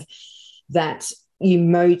have that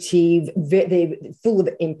emotive, they're full of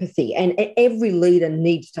empathy. And every leader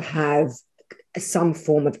needs to have some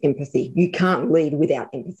form of empathy. You can't lead without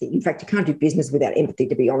empathy. In fact, you can't do business without empathy,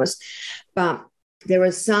 to be honest. But there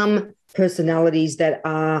are some personalities that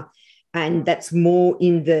are, and that's more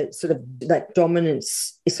in the sort of that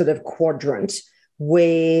dominance sort of quadrant,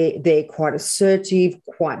 where they're quite assertive,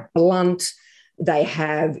 quite blunt. They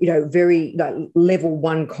have, very level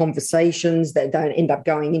 1 conversations that don't end up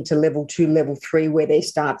going into level 2, level 3, where they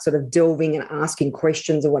start sort of delving and asking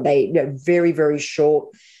questions, or what they, very, very short.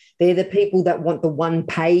 They're the people that want the 1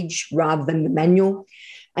 page rather than the manual.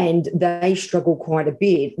 And they struggle quite a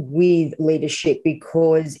bit with leadership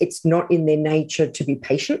because it's not in their nature to be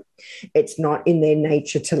patient. It's not in their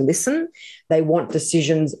nature to listen. They want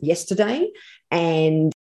decisions yesterday,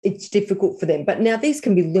 and it's difficult for them. But now these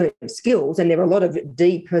can be learned skills, and there are a lot of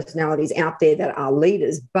D personalities out there that are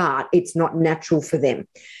leaders, but it's not natural for them.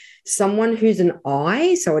 Someone who's an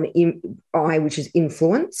I, so an I, which is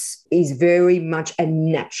influence, is very much a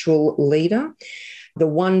natural leader. The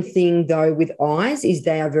one thing, though, with I's is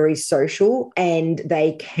they are very social, and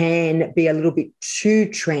they can be a little bit too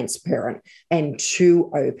transparent and too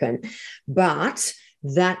open. But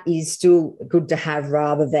that is still good to have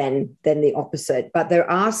rather than the opposite. But there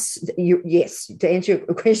are, yes, to answer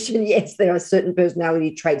your question, yes, there are certain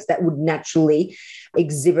personality traits that would naturally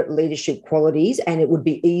exhibit leadership qualities, and it would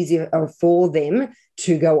be easier for them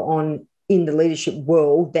to go on in the leadership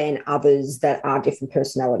world than others that are different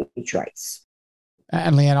personality traits.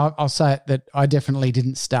 And Leanne, I'll say that I definitely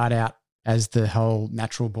didn't start out as the whole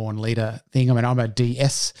natural born leader thing. I mean, I'm a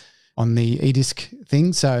DS on the eDisc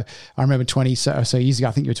thing. So I remember 20 so years ago,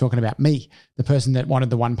 I think you were talking about me, the person that wanted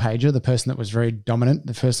the 1-pager, the person that was very dominant,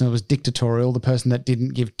 the person that was dictatorial, the person that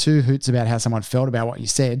didn't give 2 hoots about how someone felt about what you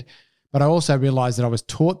said. But I also realized that I was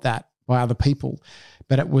taught that by other people.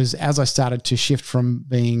 But it was as I started to shift from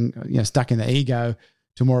being stuck in the ego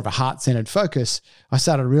to more of a heart-centered focus, I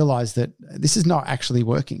started to realize that this is not actually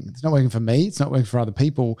working. It's not working for me. It's not working for other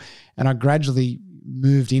people. And I gradually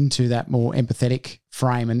moved into that more empathetic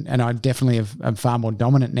frame. And I definitely am far more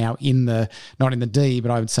dominant now in not in the D,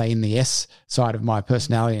 but I would say in the S side of my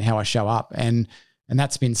personality and how I show up. And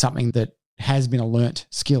that's been something that has been a learnt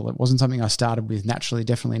skill. It wasn't something I started with naturally,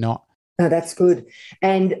 definitely not. No, that's good.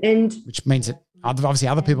 And which means that obviously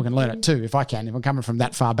other people can learn it too, if I'm coming from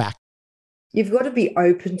that far back. You've got to be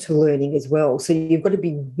open to learning as well. So you've got to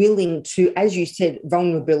be willing to, as you said,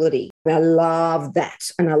 vulnerability. And I love that.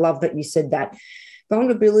 And I love that you said that.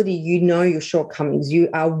 Vulnerability, your shortcomings. You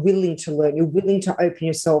are willing to learn. You're willing to open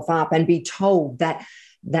yourself up and be told that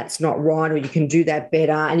that's not right, or you can do that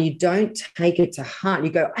better. And you don't take it to heart.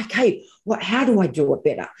 You go, okay, how do I do it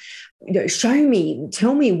better? Show me,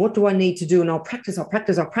 tell me, what do I need to do? And I'll practice.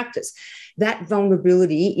 That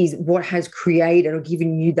vulnerability is what has created or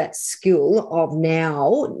given you that skill of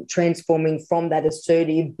now transforming from that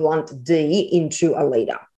assertive, blunt D into a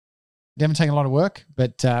leader. Definitely taken a lot of work,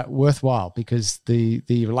 but worthwhile, because the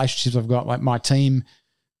relationships I've got, like my team,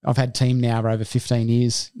 I've had team now for over 15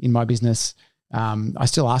 years in my business. I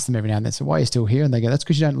still ask them every now and then, so why are you still here? And they go, that's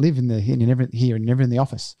because you don't live here and never in the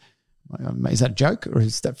office. Is that a joke or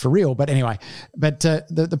is that for real? But anyway,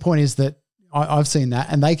 the point is that I've seen that,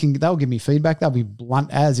 and they'll give me feedback. They'll be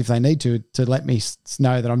blunt as if they need to let me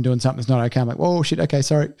know that I'm doing something that's not okay. I'm like, whoa, shit, okay,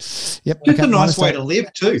 sorry. Yep. It's okay, a nice way to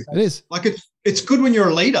live too. It is. Like it's good when you're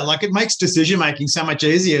a leader. Like it makes decision making so much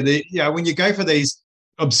easier. When you go for these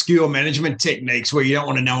obscure management techniques where you don't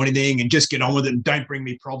want to know anything and just get on with it and don't bring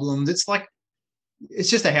me problems, it's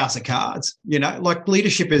just a house of cards. Like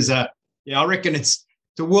leadership is I reckon it's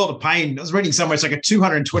a world of pain. I was reading somewhere it's like a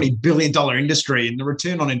 $220 billion industry, and the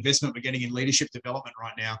return on investment we're getting in leadership development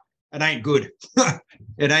right now, it ain't good.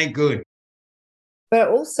 It ain't good. But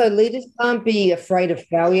also leaders can't be afraid of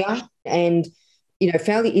failure. And,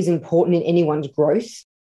 failure is important in anyone's growth.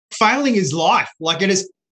 Failing is life. Like it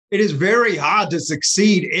is very hard to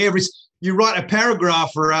succeed. You write a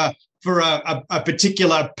paragraph for a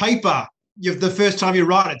particular paper. The first time you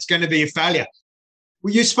write it, it's going to be a failure.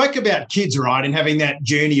 Well, you spoke about kids, right, and having that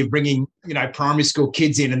journey of bringing, primary school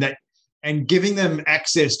kids in and giving them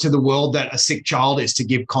access to the world that a sick child is, to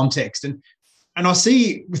give context. And I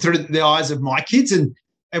see through the eyes of my kids, and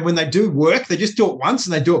when they do work, they just do it once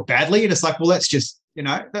and they do it badly. And it's like, well, that's just,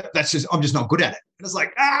 I'm just not good at it. And it's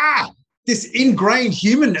like, this ingrained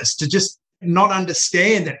humanness to just not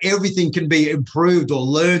understand that everything can be improved or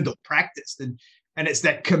learned or practiced. And it's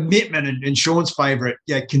that commitment and Sean's favourite,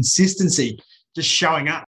 consistency, just showing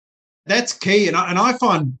up. That's key. And I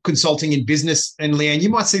find consulting in business, and Leanne, you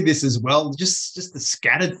might see this as well, just the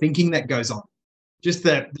scattered thinking that goes on, just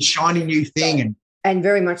the shiny new thing. And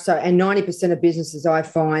very much so. And 90% of businesses I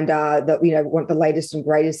find are that, want the latest and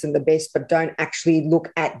greatest and the best, but don't actually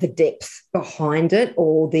look at the depth behind it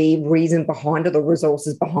or the reason behind it, the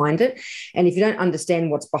resources behind it. And if you don't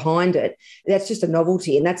understand what's behind it, that's just a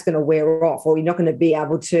novelty and that's going to wear off, or you're not going to be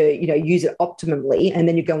able to, use it optimally, and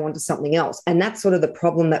then you go on to something else. And that's sort of the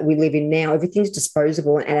problem that we live in now. Everything's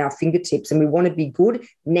disposable and at our fingertips, and we want to be good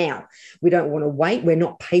now. We don't want to wait. We're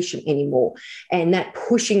not patient anymore. And that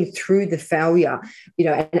pushing through the failure,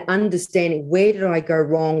 and understanding, where did I go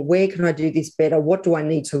wrong? Where can I do this better? What do I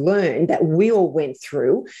need to learn, that we all went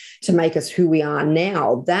through to make us who we are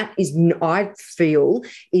now? That is, I feel,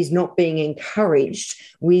 is not being encouraged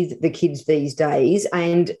with the kids these days.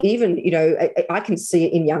 And even, I can see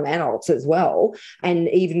it in young adults as well. And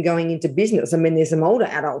even going into business, I mean, there's some older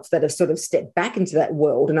adults that have sort of stepped back into that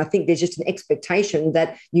world. And I think there's just an expectation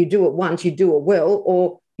that you do it once, you do it well,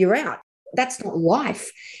 or you're out. That's not life.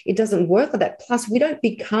 It doesn't work like that. Plus, we don't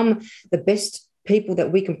become the best people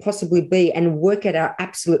that we can possibly be and work at our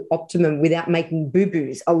absolute optimum without making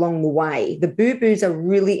boo-boos along the way. The boo-boos are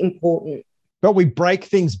really important. But we break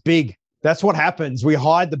things big. That's what happens. We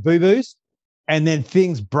hide the boo-boos and then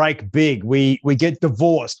things break big. We get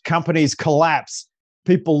divorced, companies collapse,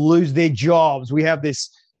 people lose their jobs. We have this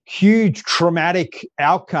huge traumatic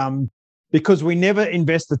outcome because we never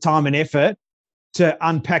invest the time and effort to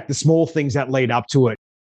unpack the small things that lead up to it.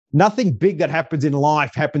 Nothing big that happens in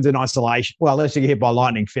life happens in isolation. Well, unless you get hit by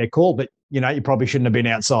lightning, fair call, but you probably shouldn't have been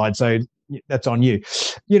outside, so that's on you.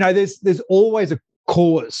 There's always a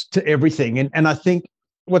cause to everything. And I think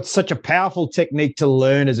what's such a powerful technique to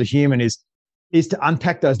learn as a human is to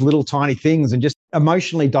unpack those little tiny things and just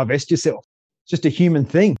emotionally divest yourself. It's just a human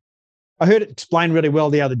thing. I heard it explained really well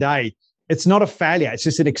the other day. It's not a failure. It's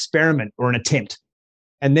just an experiment or an attempt.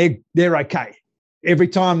 And they're okay. Every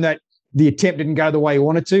time that the attempt didn't go the way you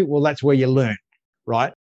wanted to, well, that's where you learn,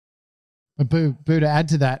 right? But Boo, to add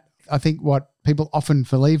to that, I think what people often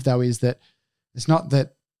believe, though, is that it's not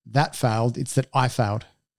that failed, it's that I failed.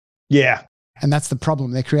 Yeah. And that's the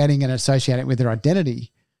problem. They're creating and associating it with their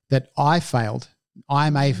identity that I failed,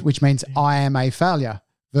 which means I am a failure,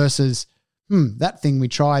 versus, that thing we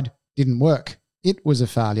tried didn't work. It was a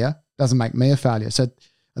failure, doesn't make me a failure. So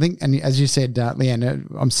I think, and as you said, Leanne,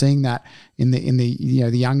 I'm seeing that in the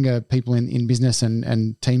the younger people in business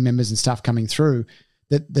and team members and stuff coming through,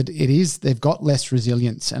 that they've got less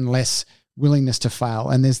resilience and less willingness to fail.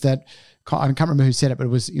 And there's that, I can't remember who said it, but it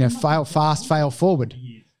was fail fast, fail forward,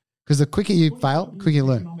 because the quicker you fail, the quicker you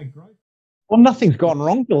learn. Well, nothing's gone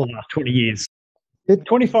wrong for the last 20 years. There's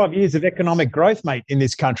 25 years of economic growth, mate, in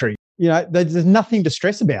this country. There's nothing to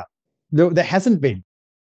stress about. There hasn't been.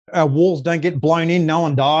 Our walls don't get blown in. No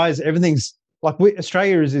one dies. Everything's like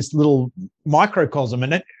Australia is this little microcosm.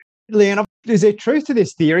 And Leanne, is there truth to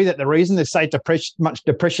this theory that the reason there's so much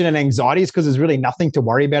depression and anxiety is because there's really nothing to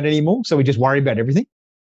worry about anymore? So we just worry about everything?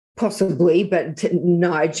 Possibly, but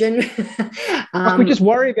no, Jen. We just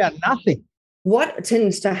worry about nothing. What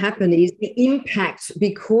tends to happen is the impact,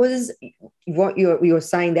 because what you're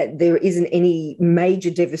saying, that there isn't any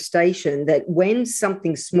major devastation, that when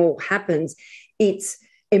something small happens, it's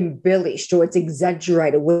embellished or it's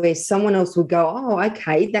exaggerated, where someone else will go, oh,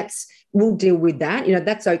 okay, we'll deal with that.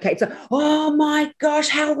 That's okay. It's like, oh my gosh,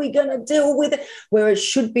 how are we going to deal with it? Where it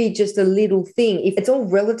should be just a little thing. If it's all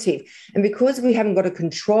relative. And because we haven't got a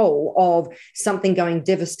control of something going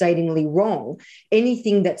devastatingly wrong,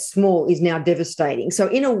 anything that's small is now devastating. So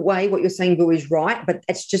in a way, what you're saying, Boo, is right, but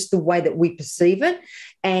it's just the way that we perceive it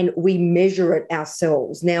and we measure it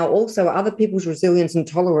ourselves. Now, also, other people's resilience and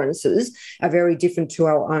tolerances are very different to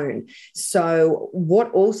our own. So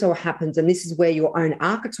what also happens, and this is where your own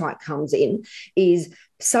archetype comes in, is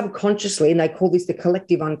subconsciously, and they call this the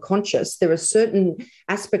collective unconscious, there are certain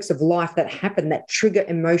aspects of life that happen that trigger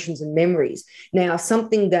emotions and memories. Now,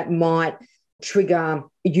 something that might trigger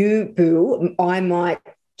you, Boo, I might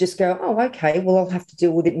just go, oh, okay, well, I'll have to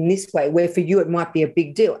deal with it in this way, where for you it might be a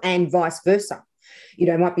big deal, and vice versa.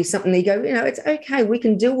 It might be something that you go, it's okay, we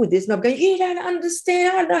can deal with this. And I'm going, you don't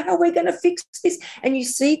understand. I don't know how we're going to fix this. And you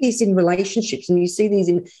see this in relationships, and you see these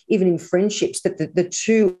even in friendships, that the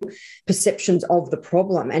two perceptions of the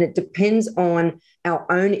problem. And it depends on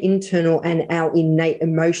our own internal and our innate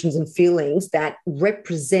emotions and feelings that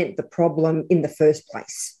represent the problem in the first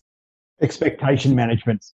place. Expectation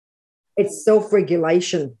management. It's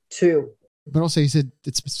self-regulation too. But also, you said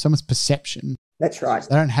it's someone's perception. That's right.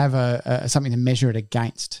 They don't have something to measure it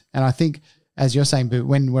against. And I think, as you're saying, but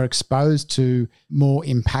when we're exposed to more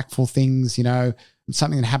impactful things,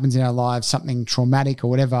 something that happens in our lives, something traumatic or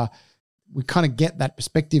whatever, we kind of get that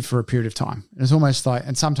perspective for a period of time. And it's almost like,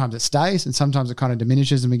 and sometimes it stays and sometimes it kind of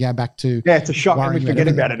diminishes and we go back to. Yeah, it's a shock and we forget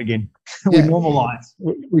about it again. We normalize.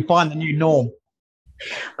 We find the new norm.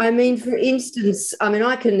 I mean, for instance,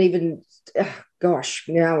 I can even,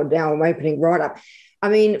 now I'm opening right up. I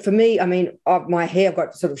mean, for me, my hair, I've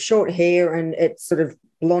got sort of short hair and it's sort of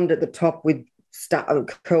blonde at the top with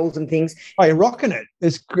curls and things. Oh, you're rocking it.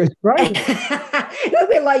 It's great. A little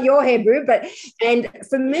bit like your hair, Boo. And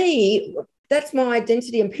for me, that's my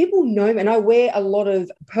identity. And people know me. And I wear a lot of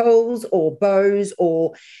pearls or bows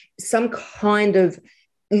or some kind of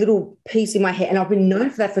little piece in my hair, and I've been known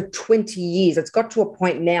for that for 20 years. It's got to a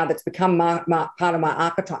point now that's become part of my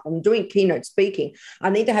archetype. I'm doing keynote speaking. I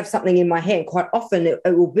need to have something in my hair. Quite often it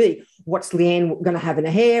will be, what's Leanne going to have in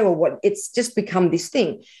her hair, or what? It's just become this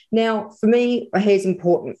thing. Now, for me, my hair is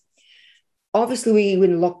important. Obviously, we were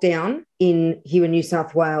in lockdown here in New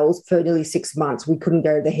South Wales for nearly 6 months. We couldn't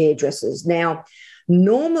go to the hairdressers. Now,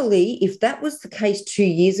 normally, if that was the case 2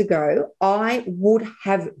 years ago, I would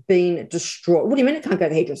have been distraught. What do you mean I can't go to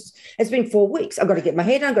the hairdressers? It's been 4 weeks. I've got to get my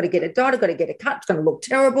hair done. I've got to get it dyed. I've got to get it cut. It's going to look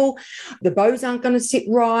terrible. The bows aren't going to sit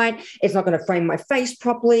right. It's not going to frame my face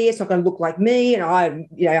properly. It's not going to look like me. And I,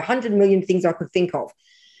 100 million things I could think of.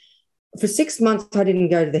 For 6 months, I didn't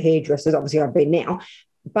go to the hairdressers. Obviously, I've been now.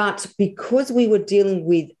 But because we were dealing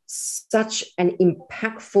with such an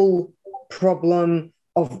impactful problem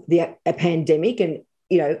of a pandemic and,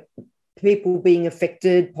 people being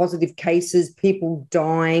affected, positive cases, people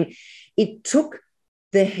dying, it took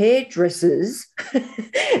the hairdressers,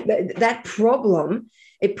 that problem,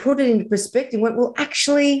 it put it into perspective and went, well,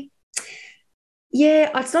 actually,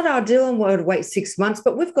 yeah, it's not ideal and we'll wait 6 months,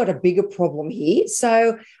 but we've got a bigger problem here.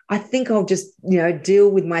 So I think I'll just,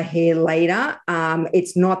 deal with my hair later.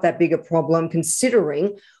 It's not that big a problem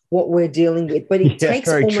considering what we're dealing with. But it takes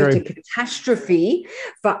almost a catastrophe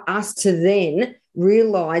for us to then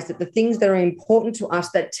realize that the things that are important to us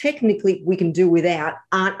that technically we can do without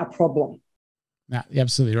aren't a problem. No, you're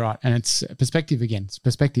absolutely right. And it's perspective again. It's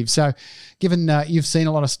perspective. So given you've seen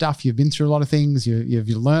a lot of stuff, you've been through a lot of things, you've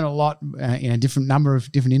learned a lot in a different number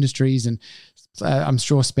of different industries, and I'm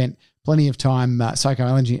sure spent plenty of time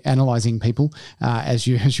psychoanalyzing people as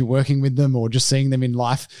you're working with them or just seeing them in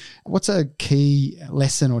life. What's a key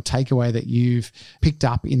lesson or takeaway that you've picked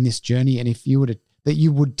up in this journey, and if you were that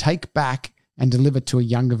you would take back and deliver to a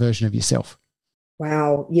younger version of yourself?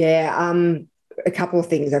 Wow. Yeah. A couple of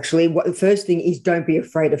things, actually. The first thing is don't be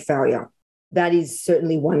afraid of failure. That is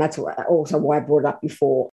certainly one. That's also why I brought it up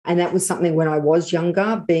before. And that was something when I was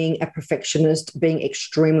younger, being a perfectionist, being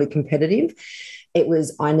extremely competitive. It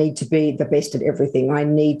was, I need to be the best at everything. I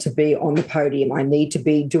need to be on the podium. I need to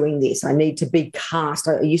be doing this. I need to be cast.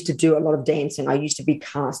 I used to do a lot of dancing. I used to be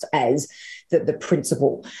cast as the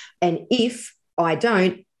principal. And if I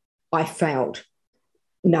don't, I failed.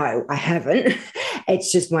 No, I haven't.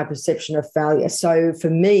 It's just my perception of failure. So for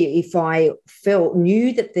me, if I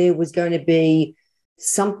knew that there was going to be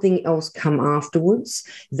something else come afterwards,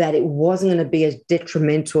 that it wasn't going to be as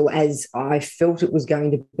detrimental as I felt it was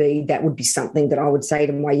going to be, that would be something that I would say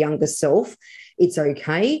to my younger self. It's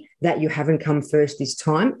okay that you haven't come first this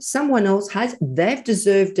time. Someone else has. They've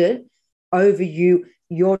deserved it over you.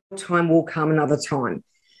 Your time will come another time.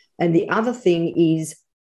 And the other thing is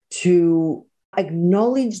to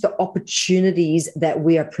acknowledge the opportunities that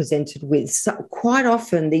we are presented with. So quite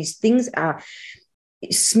often these things are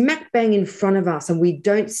smack bang in front of us and we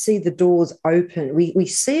don't see the doors open. We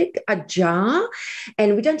see it ajar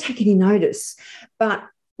and we don't take any notice. But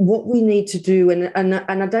what we need to do, and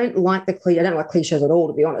I don't like cliches at all,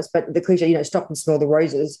 to be honest, but the cliche, stop and smell the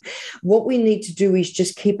roses. What we need to do is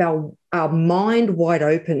just keep our mind wide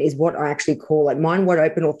open, is what I actually call it. Mind wide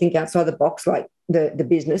open, or think outside the box, like the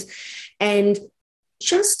business. And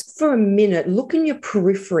just for a minute, look in your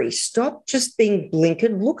periphery. Stop just being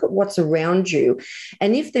blinkered. Look at what's around you.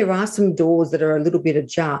 And if there are some doors that are a little bit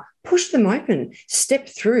ajar, push them open. Step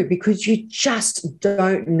through, because you just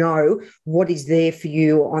don't know what is there for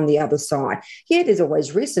you on the other side. Yeah, there's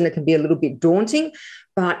always risk and it can be a little bit daunting,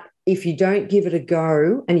 but if you don't give it a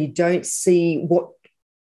go and you don't see what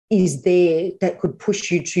is there that could push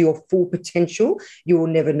you to your full potential, you will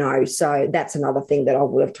never know. So that's another thing that I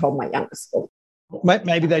would have told my younger self.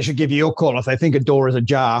 Maybe they should give you your call if they think a door is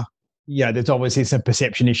ajar. Yeah, there's obviously some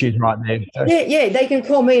perception issues right there. So. Yeah, they can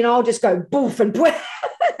call me and I'll just go boof and push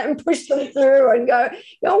them through and go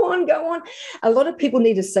on. A lot of people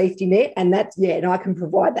need a safety net, and and I can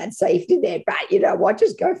provide that safety net, but you know what,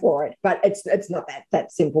 just go for it. But it's not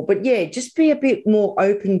that simple. But yeah, just be a bit more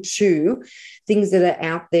open to things that are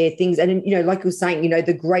out there, things, and like you were saying,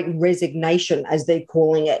 the great resignation, as they're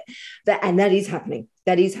calling it, that is happening.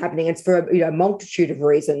 That is happening. It's for a multitude of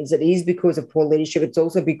reasons. It is because of poor leadership. It's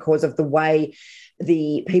also because of the way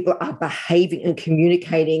the people are behaving and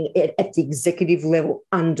communicating at the executive level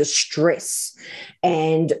under stress.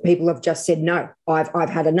 And people have just said, no, I've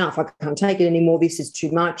had enough. I can't take it anymore. This is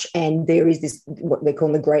too much. And there is this, what they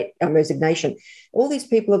call the great resignation. All these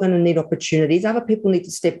people are going to need opportunities. Other people need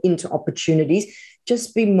to step into opportunities.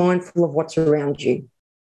 Just be mindful of what's around you.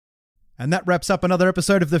 And that wraps up another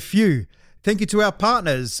episode of The Few. Thank you to our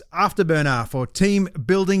partners, Afterburner, for team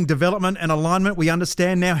building, development and alignment. We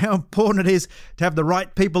understand now how important it is to have the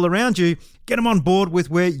right people around you. Get them on board with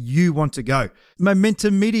where you want to go.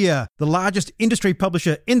 Momentum Media, the largest industry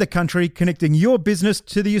publisher in the country, connecting your business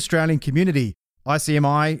to the Australian community.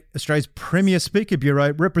 ICMI, Australia's premier speaker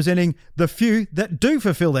bureau, representing the few that do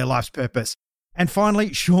fulfill their life's purpose. And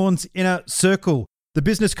finally, Sean's Inner Circle, the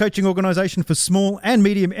business coaching organisation for small and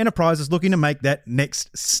medium enterprises looking to make that next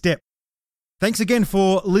step. Thanks again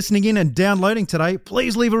for listening in and downloading today.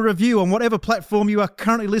 Please leave a review on whatever platform you are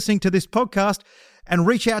currently listening to this podcast, and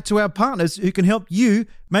reach out to our partners who can help you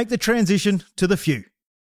make the transition to the few.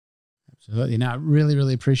 Absolutely. No, really,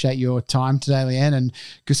 really appreciate your time today, Leanne, and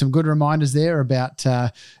give some good reminders there about,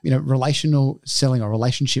 relational selling or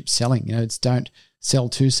relationship selling. It's don't sell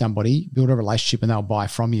to somebody, build a relationship and they'll buy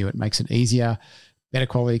from you. It makes it easier, better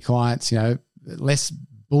quality clients, less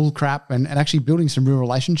bull crap, and actually building some real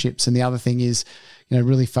relationships. And the other thing is,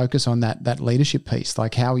 really focus on that leadership piece.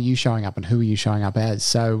 Like, how are you showing up and who are you showing up as?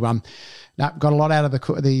 So, got a lot out of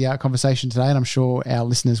the conversation today, and I'm sure our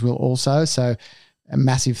listeners will also. So, a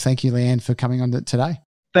massive thank you, Leanne, for coming on today.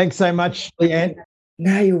 Thanks so much, Leanne.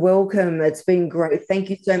 No, you're welcome. It's been great. Thank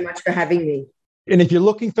you so much for having me. And if you're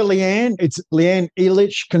looking for Leanne, it's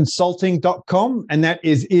LeanneElichConsulting.com, and that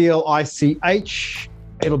is ELICH.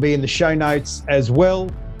 It'll be in the show notes as well.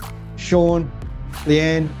 Sean,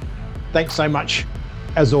 Leanne, thanks so much.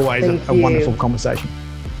 As always, a wonderful conversation.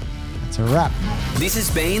 That's a wrap. This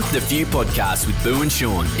has been The Few Podcast with Boo and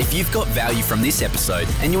Sean. If you've got value from this episode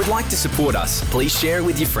and you would like to support us, please share it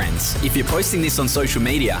with your friends. If you're posting this on social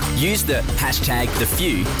media, use the hashtag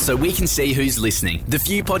 #TheFew so we can see who's listening. The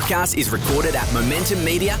Few Podcast is recorded at Momentum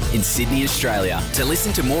Media in Sydney, Australia. To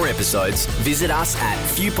listen to more episodes, visit us at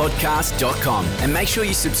fewpodcast.com and make sure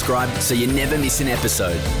you subscribe so you never miss an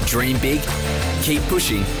episode. Dream big, keep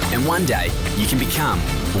pushing, and one day you can become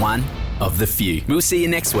one of the few. We'll see you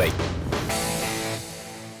next week.